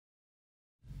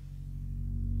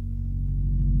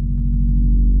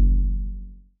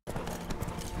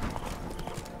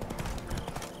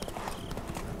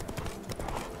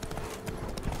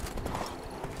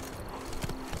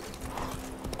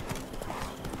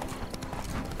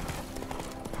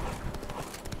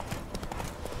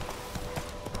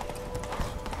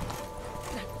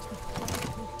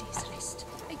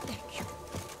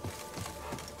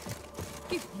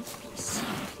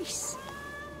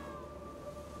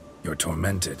You're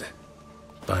tormented.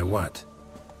 By what?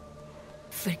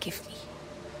 Forgive me,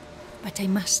 but I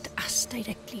must ask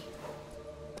directly.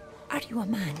 Are you a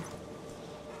man?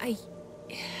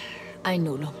 I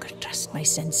no longer trust my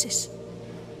senses.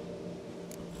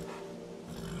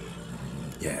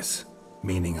 Yes,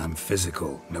 meaning I'm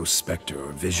physical, no specter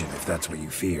or vision if that's what you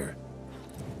fear.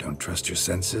 Don't trust your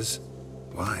senses?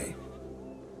 Why?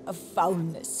 A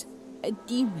foulness, a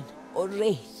demon or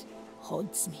wraith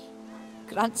haunts me,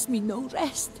 grants me no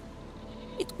rest.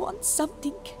 It wants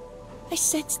something. I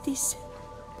sense this,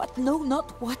 but know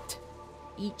not what.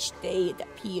 Each day it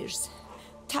appears,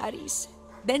 tarries,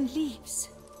 then leaves.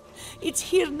 It's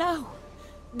here now,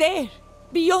 there,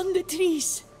 beyond the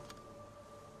trees.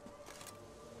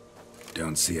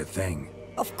 Don't see a thing.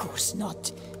 Of course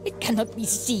not. It cannot be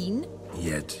seen.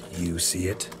 Yet you see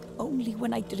it? Only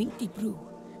when I drink the brew,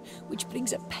 which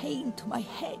brings a pain to my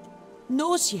head,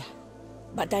 nausea.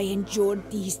 But I endured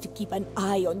these to keep an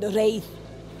eye on the wraith,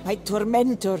 my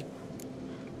tormentor.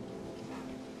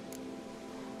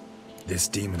 This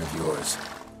demon of yours,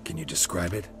 can you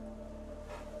describe it?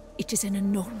 It is an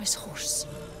enormous horse,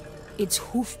 its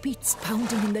hoofbeats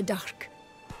pounding in the dark.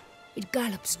 It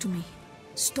gallops to me,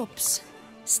 stops,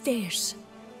 stares,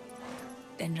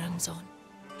 then runs on.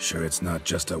 Sure it's not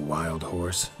just a wild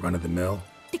horse, run-of-the-mill?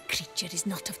 The creature is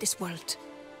not of this world.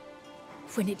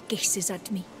 When it gazes at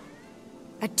me,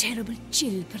 a terrible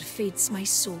chill pervades my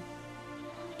soul.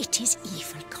 It is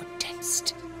evil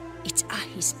condensed, its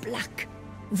eyes black,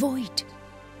 void.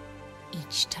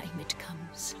 Each time it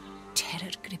comes,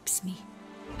 terror grips me.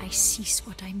 I cease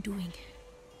what I'm doing,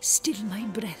 still my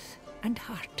breath and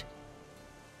heart.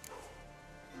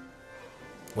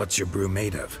 What's your brew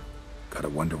made of? Gotta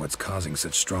wonder what's causing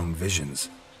such strong visions.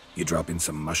 You drop in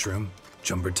some mushroom,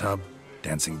 jumper tub,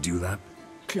 dancing dewlap?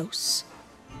 Close.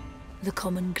 The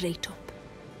common grey top.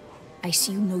 I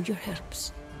see you know your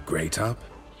herbs. Grey top?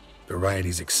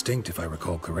 Variety's extinct if I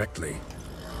recall correctly.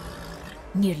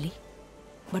 Nearly,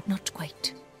 but not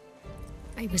quite.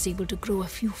 I was able to grow a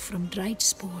few from dried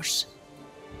spores.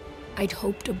 I'd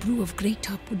hoped a brew of grey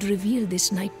top would reveal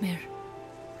this nightmare.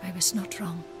 I was not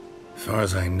wrong. Far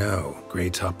as I know, grey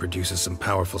top produces some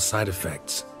powerful side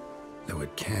effects. Though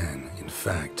it can, in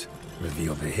fact,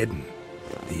 reveal the hidden,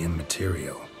 the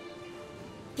immaterial.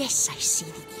 Yes, I see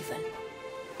the evil.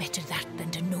 Better that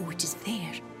than to know it is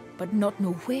there, but not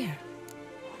know where.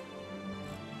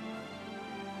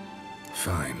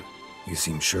 Fine. You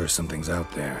seem sure something's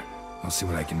out there. I'll see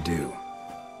what I can do.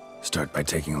 Start by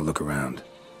taking a look around.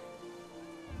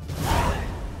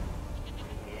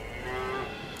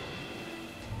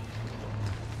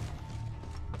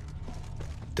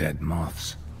 Dead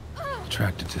moths.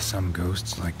 Attracted to some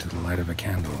ghosts like to the light of a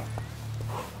candle.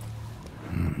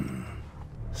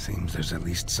 Seems there's at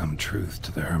least some truth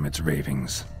to the hermit's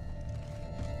ravings.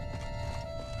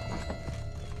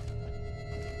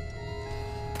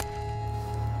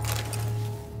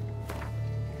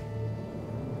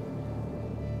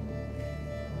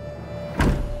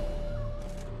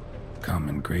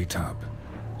 Common grey top.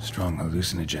 Strong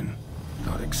hallucinogen.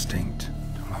 Thought extinct.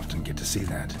 Don't often get to see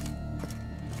that.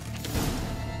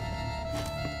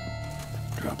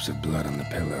 Drops of blood on the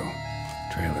pillow.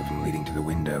 Trail of them leading to the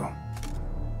window.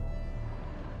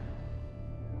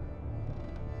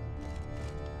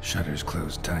 Shutters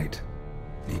closed tight.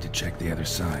 Need to check the other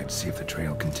side, see if the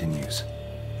trail continues.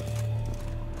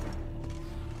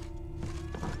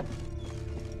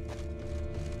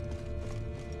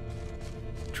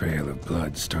 Trail of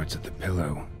blood starts at the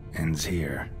pillow, ends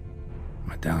here.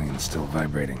 Medallion's still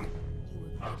vibrating.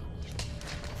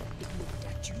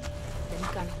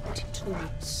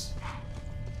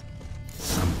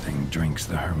 Something drinks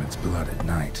the hermit's blood at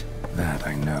night. That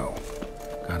I know.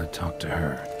 Gotta talk to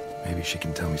her. Maybe she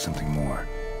can tell me something more.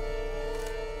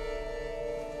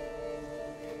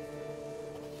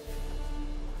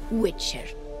 Witcher.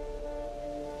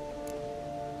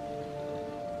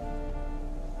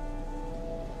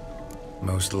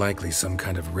 Most likely some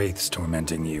kind of wraiths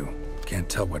tormenting you. Can't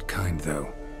tell what kind,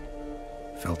 though.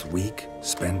 Felt weak,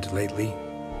 spent lately?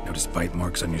 Notice bite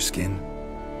marks on your skin?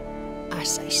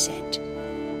 As I said,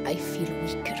 I feel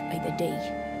weaker by the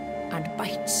day. And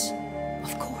bites,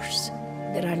 of course.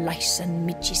 There are lice and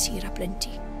midges here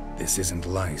aplenty. This isn't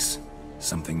lice.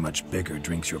 Something much bigger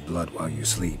drinks your blood while you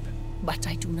sleep. But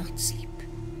I do not sleep.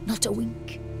 Not a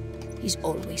wink. He's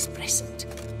always present,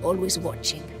 always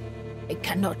watching. I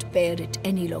cannot bear it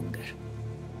any longer.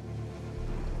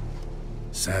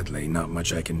 Sadly, not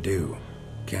much I can do.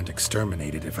 Can't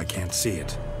exterminate it if I can't see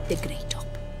it. The grey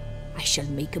top. I shall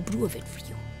make a brew of it for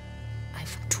you.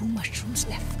 I've 2 mushrooms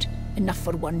left. Enough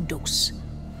for 1 dose.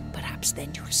 Perhaps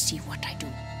then you'll see what I do.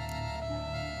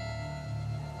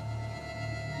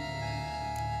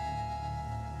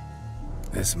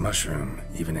 This mushroom,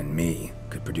 even in me,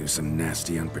 could produce some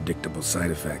nasty, unpredictable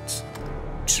side effects.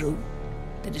 True.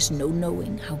 There is no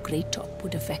knowing how Greytop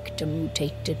would affect a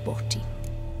mutated body.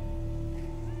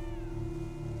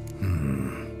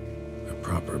 A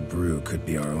proper brew could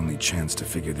be our only chance to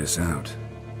figure this out.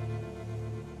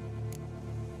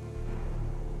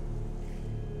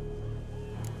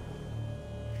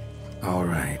 All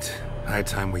right. High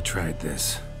time we tried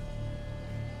this.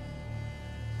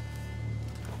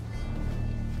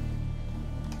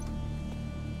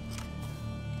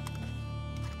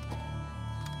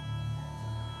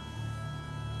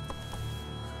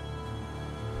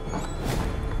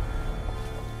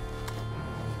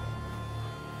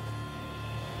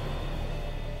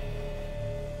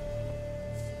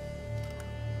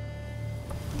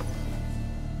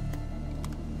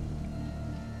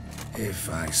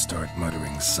 If I start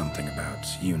muttering something about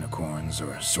unicorns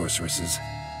or sorceresses,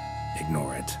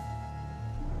 ignore it.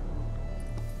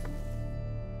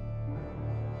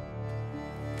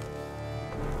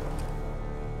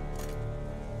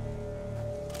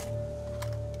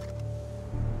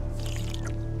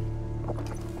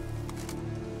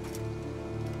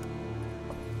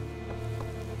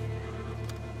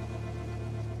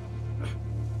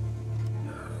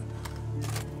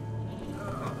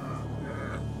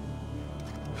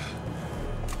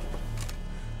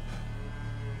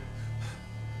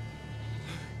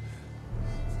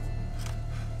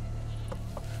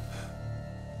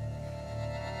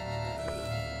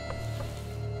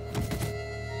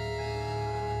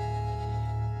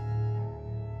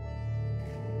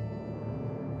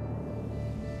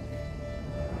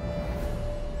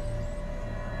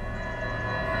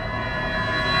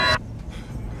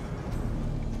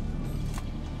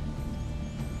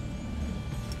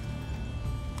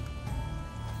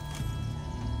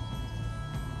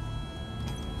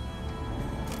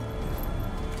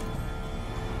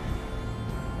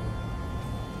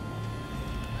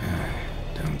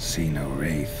 See no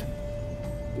wraith.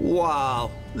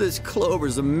 Wow, this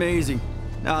clover's amazing.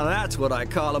 Now that's what I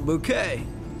call a bouquet.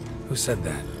 Who said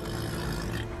that?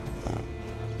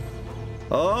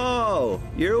 Oh,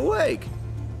 you're awake.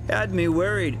 Had me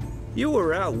worried. You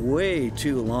were out way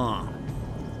too long.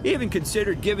 Even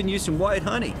considered giving you some white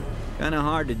honey. Kinda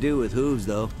hard to do with hooves,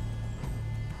 though.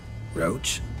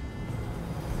 Roach?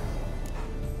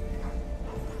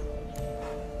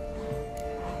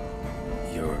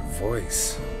 Your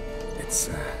voice. It's,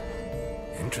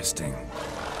 interesting.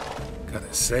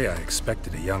 Gotta say, I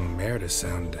expected a young mare to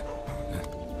sound,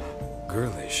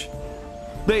 girlish.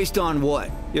 Based on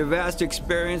what? Your vast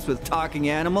experience with talking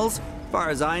animals? As far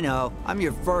as I know, I'm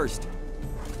your first.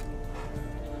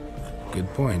 Good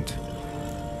point.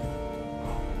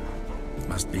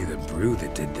 Must be the brew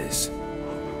that did this.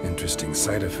 Interesting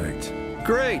side effect.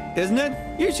 Great, isn't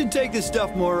it? You should take this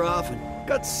stuff more often.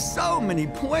 Got so many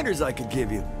pointers I could give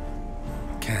you.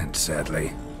 Can't,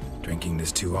 sadly. Drinking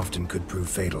this too often could prove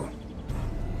fatal.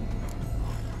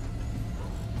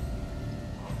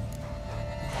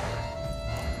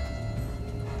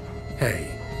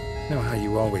 Hey, know how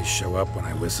you always show up when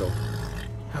I whistle?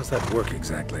 How's that work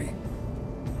exactly?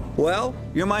 Well,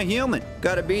 you're my human.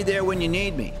 Gotta be there when you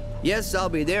need me. Yes, I'll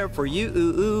be there for you,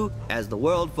 ooh, as the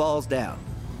world falls down.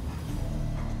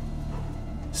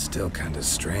 Still kinda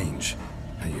strange.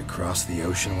 How you cross the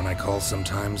ocean when I call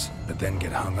sometimes, but then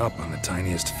get hung up on the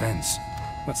tiniest fence.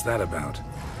 What's that about?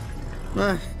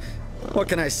 What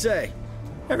can I say?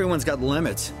 Everyone's got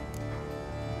limits.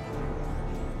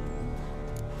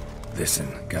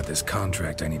 Listen, got this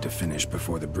contract I need to finish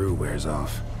before the brew wears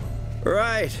off.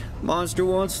 Right. Monster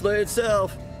won't slay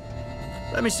itself.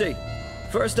 Let me see.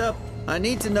 First up, I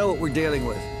need to know what we're dealing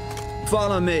with.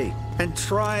 Follow me, and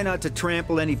try not to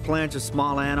trample any plants or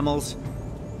small animals.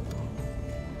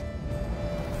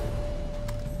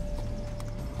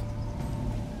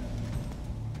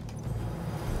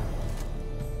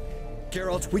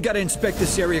 Geralt, we gotta inspect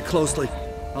this area closely.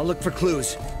 I'll look for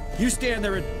clues. You stand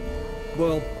there and...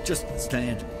 well, just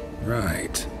stand.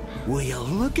 Right. Will you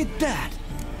look at that?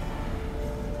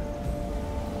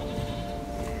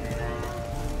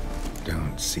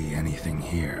 Don't see anything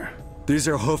here. These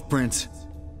are hoof prints.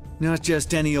 Not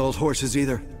just any old horses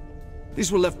either. These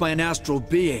were left by an astral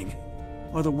being.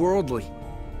 Otherworldly.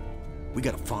 We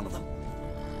gotta follow them.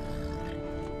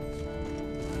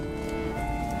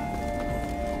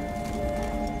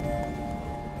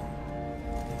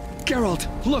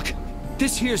 Geralt, look!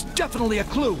 This here's definitely a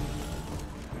clue!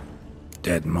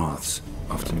 Dead moths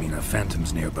often mean a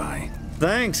phantom's nearby.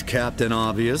 Thanks, Captain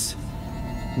Obvious.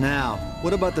 Now,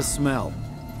 what about the smell?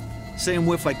 Same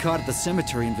whiff I caught at the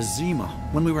cemetery in Vizima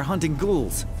when we were hunting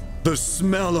ghouls. The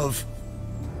smell of...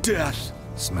 death.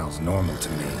 Smells normal to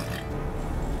me.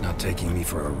 Not taking me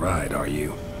for a ride, are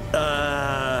you?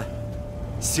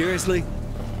 Seriously?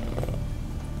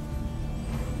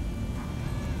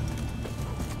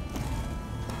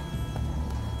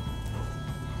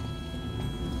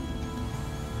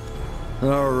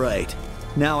 All right.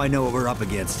 Now I know what we're up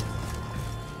against.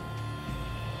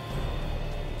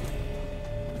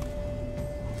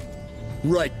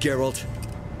 Right, Geralt.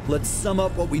 Let's sum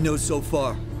up what we know so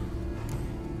far.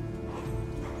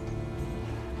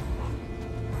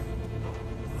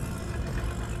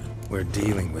 We're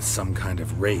dealing with some kind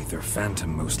of wraith or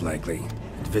phantom, most likely.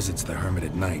 It visits the hermit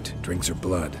at night, drinks her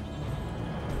blood.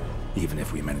 Even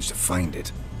if we manage to find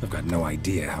it, I've got no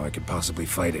idea how I could possibly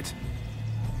fight it.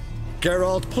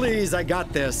 Geralt, please, I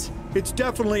got this. It's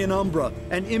definitely an Umbra,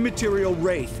 an immaterial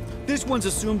wraith. This one's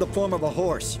assumed the form of a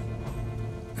horse.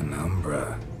 An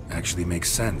Umbra actually makes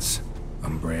sense.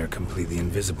 Umbra are completely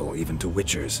invisible, even to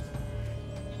Witchers.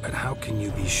 But how can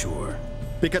you be sure?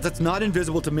 Because it's not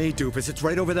invisible to me, Doofus. It's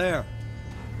right over there.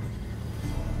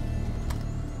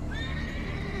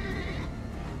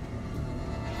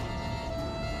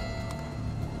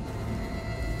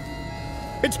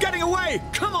 It's getting away!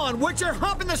 Come on, Witcher!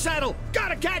 Hop in the saddle!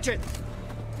 Gotta catch it!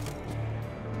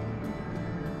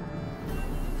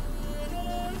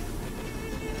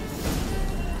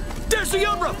 There's the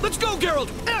Umbra! Let's go,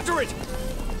 Geralt! After it!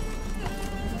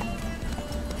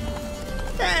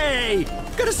 Hey!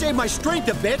 Gotta save my strength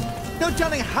a bit. No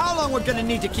telling how long we're gonna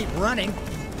need to keep running.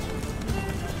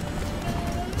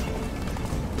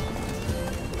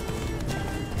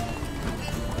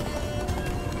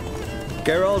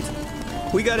 Geralt,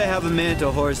 we gotta have a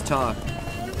man-to-horse talk.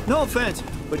 No offense,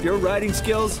 but your riding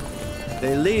skills,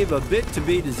 they leave a bit to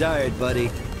be desired,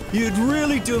 buddy. You'd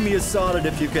really do me a solid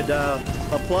if you could,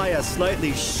 apply a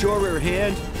slightly surer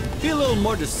hand. Be a little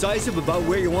more decisive about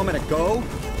where you want me to go.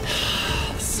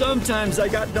 Sometimes I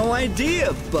got no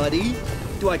idea, buddy.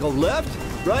 Do I go left,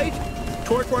 right,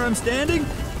 torque where I'm standing?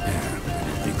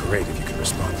 Yeah, it'd be great if you could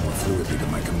respond more fluidly to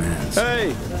my commands.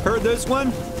 Hey, heard this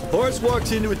one? Horse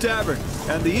walks into a tavern,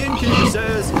 and the innkeeper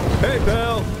says, "Hey,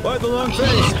 pal, why the long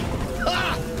face?"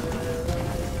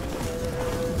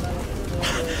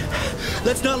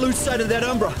 Let's not lose sight of that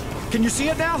Umbra. Can you see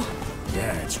it now?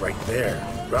 Yeah, it's right there.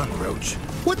 Run, Roach.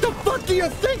 What the fuck do you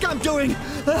think I'm doing?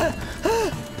 As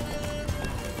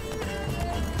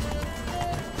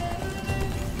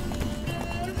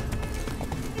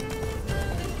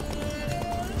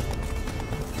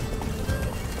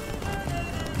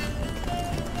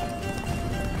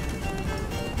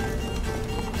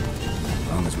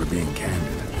long as we're being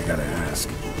candid, I gotta ask.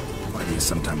 Why do you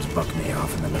sometimes buck me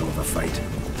off in the middle of a fight?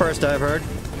 First I've heard.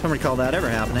 Don't recall that ever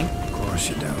happening. Of course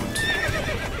you don't.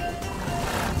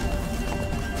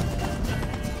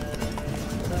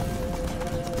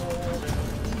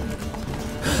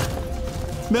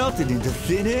 Melted into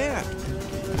thin air.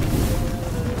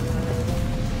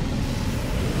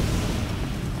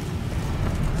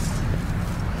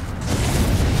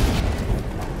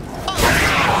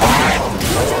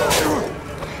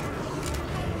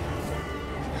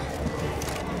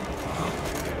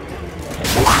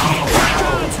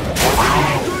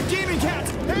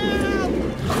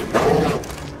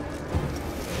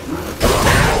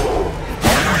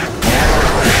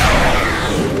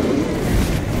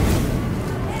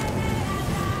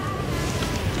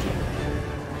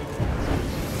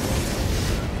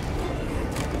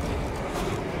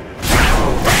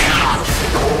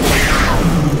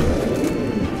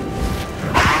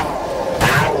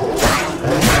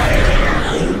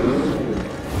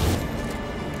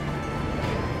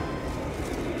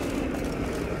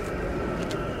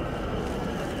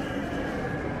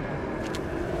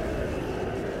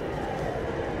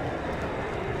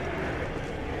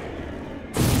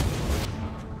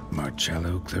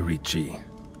 Marcello Clarici,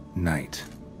 Knight.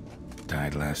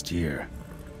 Died last year.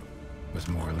 Was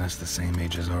more or less the same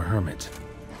age as our hermit.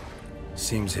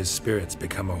 Seems his spirit's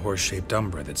become a horse-shaped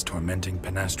umbra that's tormenting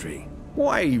Pinastri.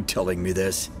 Why are you telling me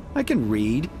this? I can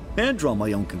read and draw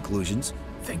my own conclusions.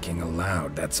 Thinking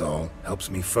aloud, that's all.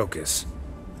 Helps me focus.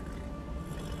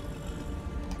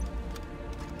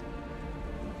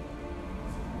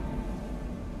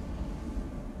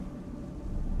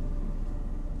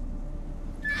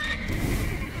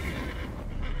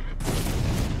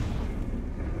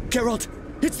 Geralt,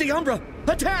 it's the Umbra!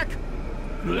 Attack!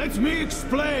 Let me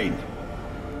explain!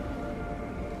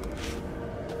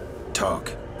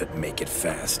 Talk, but make it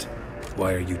fast.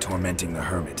 Why are you tormenting the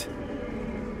hermit?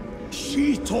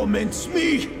 She torments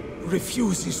me,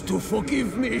 refuses to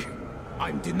forgive me.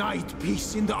 I'm denied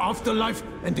peace in the afterlife,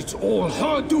 and it's all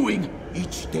her doing.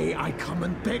 Each day I come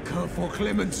and beg her for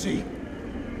clemency.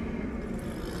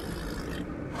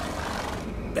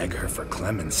 beg her for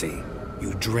clemency.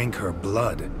 You drink her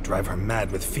blood, drive her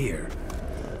mad with fear.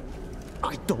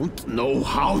 I don't know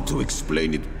how to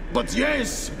explain it, but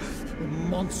yes! A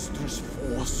monstrous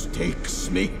force takes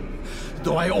me.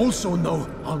 Though I also know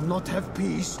I'll not have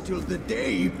peace till the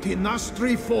day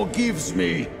Pinastri forgives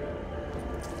me.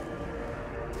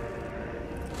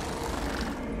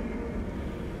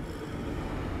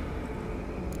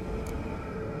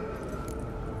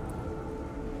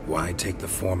 Why take the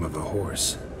form of a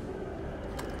horse?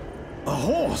 A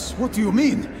horse? What do you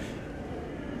mean?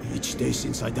 Each day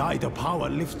since I died, a power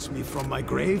lifts me from my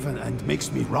grave and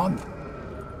makes me run.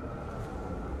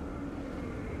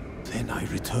 Then I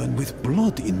return with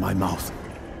blood in my mouth.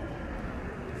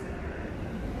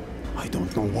 I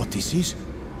don't know what this is,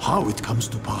 how it comes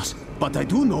to pass, but I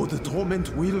do know the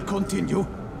torment will continue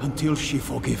until she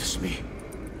forgives me.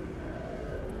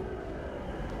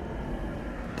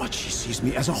 But she sees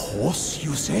me as a horse,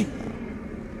 you say?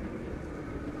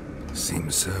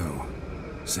 Seems so.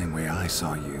 Same way I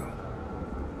saw you.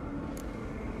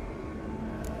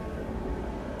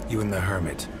 You and the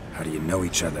hermit, how do you know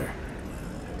each other?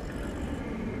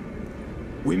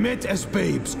 We met as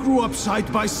babes, grew up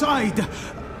side by side.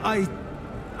 I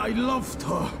loved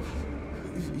her.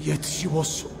 Yet she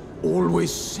was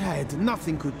always sad.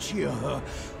 Nothing could cheer her.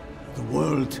 The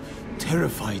world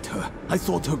terrified her. I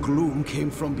thought her gloom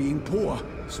came from being poor.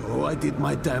 So I did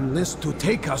my damnedest to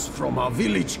take us from our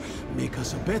village, make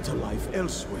us a better life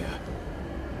elsewhere.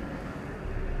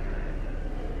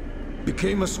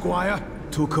 Became a squire,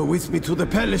 took her with me to the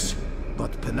palace.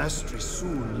 But Pinastri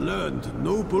soon learned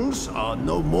nobles are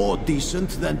no more decent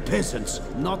than peasants,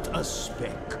 not a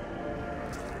speck.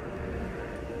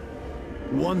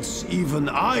 Once even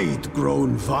I'd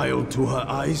grown vile to her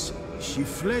eyes, she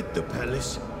fled the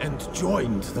palace and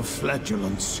joined the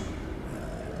flagellants.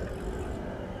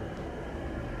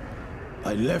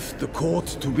 I left the court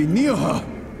to be near her,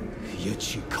 yet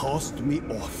she cast me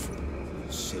off.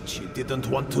 Said she didn't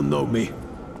want to know me.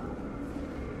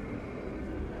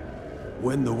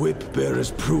 When the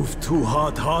whip-bearers proved too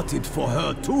hard-hearted for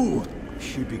her too,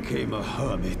 she became a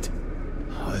hermit.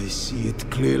 I see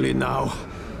it clearly now,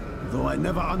 though I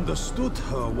never understood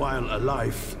her while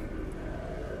alive.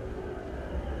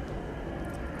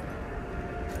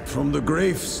 From the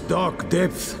grave's dark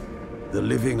depth, the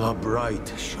living are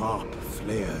bright, sharp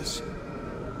flares.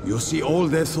 You see all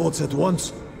their thoughts at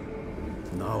once?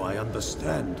 Now I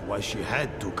understand why she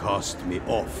had to cast me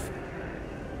off.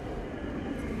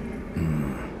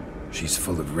 She's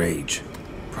full of rage.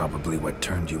 Probably what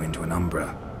turned you into an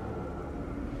Umbra.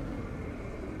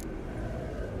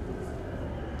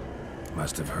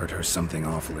 Must have hurt her something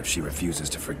awful if she refuses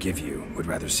to forgive you, would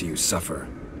rather see you suffer.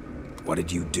 What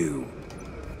did you do?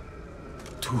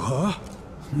 To her?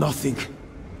 Nothing.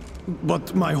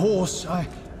 But my horse, I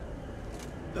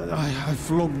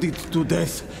flogged it to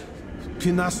death.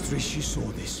 Pinastri, she saw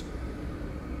this.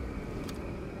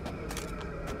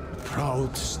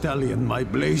 Proud stallion, my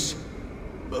Blaze.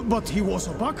 But he was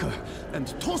a bucker, and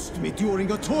tossed me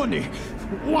during a tourney.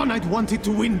 One I'd wanted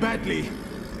to win badly.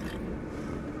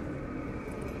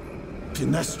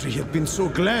 Pinastri had been so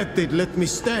glad they'd let me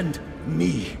stand.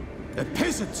 Me, a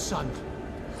peasant's son.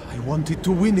 I wanted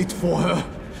to win it for her.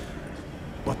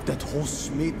 But that horse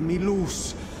made me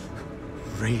loose.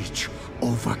 Rage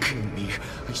overcame me.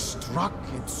 I struck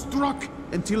and struck,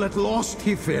 until at last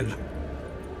he fell.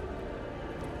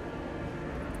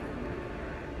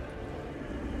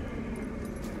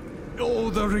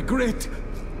 Oh, the regret!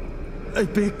 I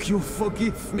beg you,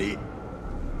 forgive me.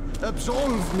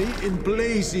 Absolve me in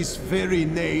Blaze's very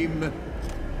name.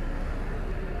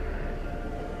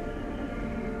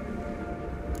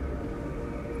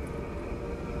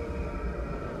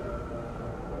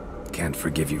 Can't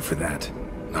forgive you for that.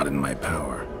 Not in my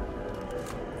power.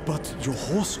 But your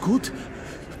horse could?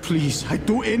 Please, I'd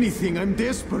do anything. I'm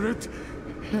desperate.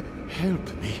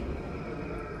 Help me.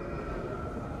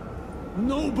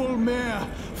 Noble mare,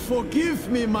 forgive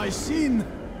me my sin.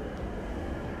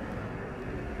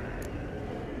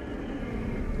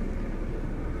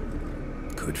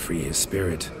 Could free his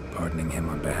spirit, pardoning him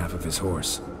on behalf of his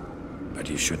horse. But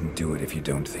you shouldn't do it if you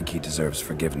don't think he deserves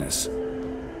forgiveness.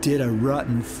 Did a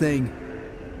rotten thing.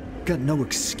 Got no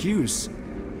excuse.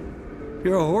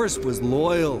 Your horse was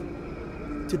loyal.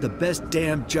 Did the best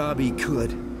damn job he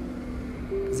could.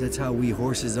 'Cause that's how we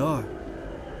horses are.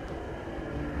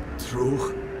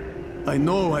 True. I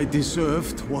know I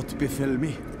deserved what befell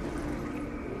me.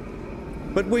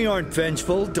 But we aren't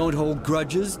vengeful, don't hold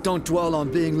grudges, don't dwell on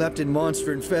being left in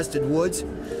monster-infested woods.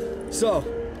 So,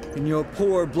 in your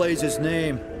poor Blaze's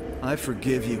name, I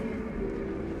forgive you.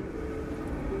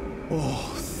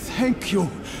 Oh, Thank you.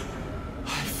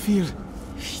 I feel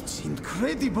it's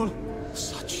incredible.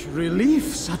 Such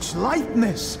relief, such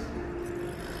lightness.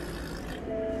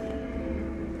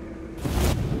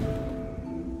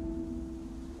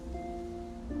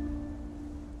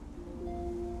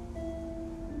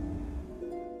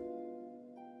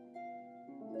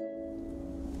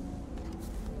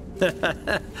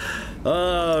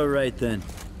 All right then.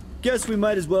 Guess we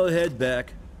might as well head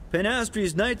back.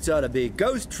 Pinastri's nights ought to be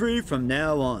ghost-free from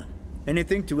now on.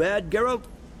 Anything to add, Geralt?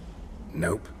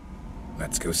 Nope.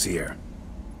 Let's go see her.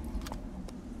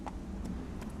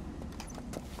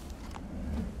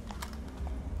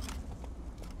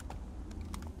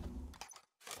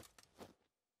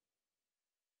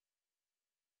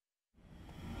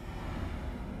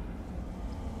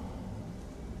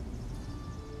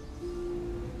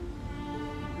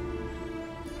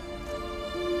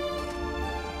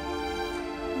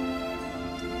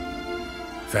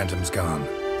 Phantom's gone.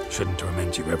 Shouldn't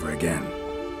torment you ever again.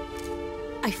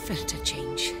 I felt a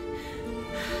change.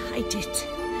 I did.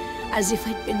 As if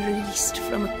I'd been released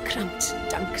from a cramped,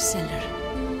 dank cellar.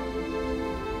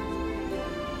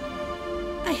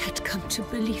 I had come to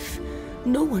believe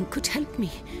no one could help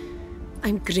me.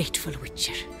 I'm grateful,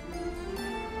 Witcher.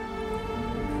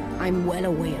 I'm well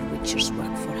aware Witchers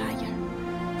work for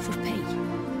hire, for pay.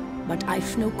 But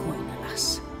I've no coin,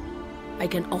 alas. I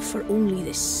can offer only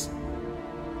this.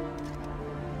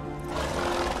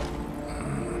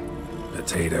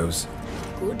 Potatoes.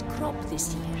 Good crop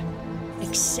this year.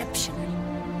 Exceptional.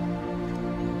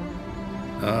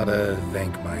 Ought to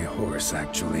thank my horse,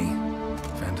 actually.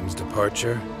 Phantom's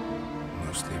departure,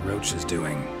 mostly Roach's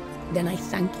doing. Then I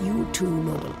thank you too,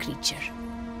 noble creature.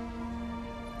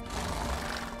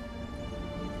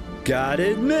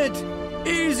 Gotta admit,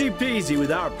 easy peasy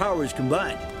with our powers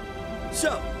combined.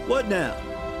 So, what now?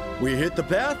 We hit the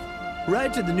path?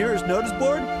 Ride to the nearest notice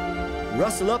board?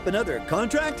 Rustle up another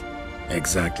contract?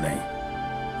 Exactly.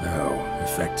 Though,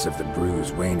 effects of the brew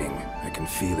is waning. I can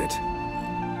feel it.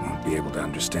 Won't be able to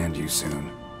understand you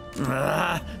soon.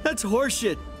 Ah, that's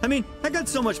horseshit. I mean, I got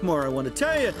so much more I want to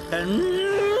tell you, and...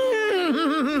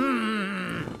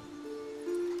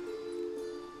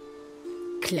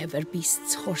 Clever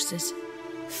beasts, horses.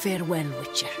 Farewell,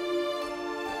 Witcher.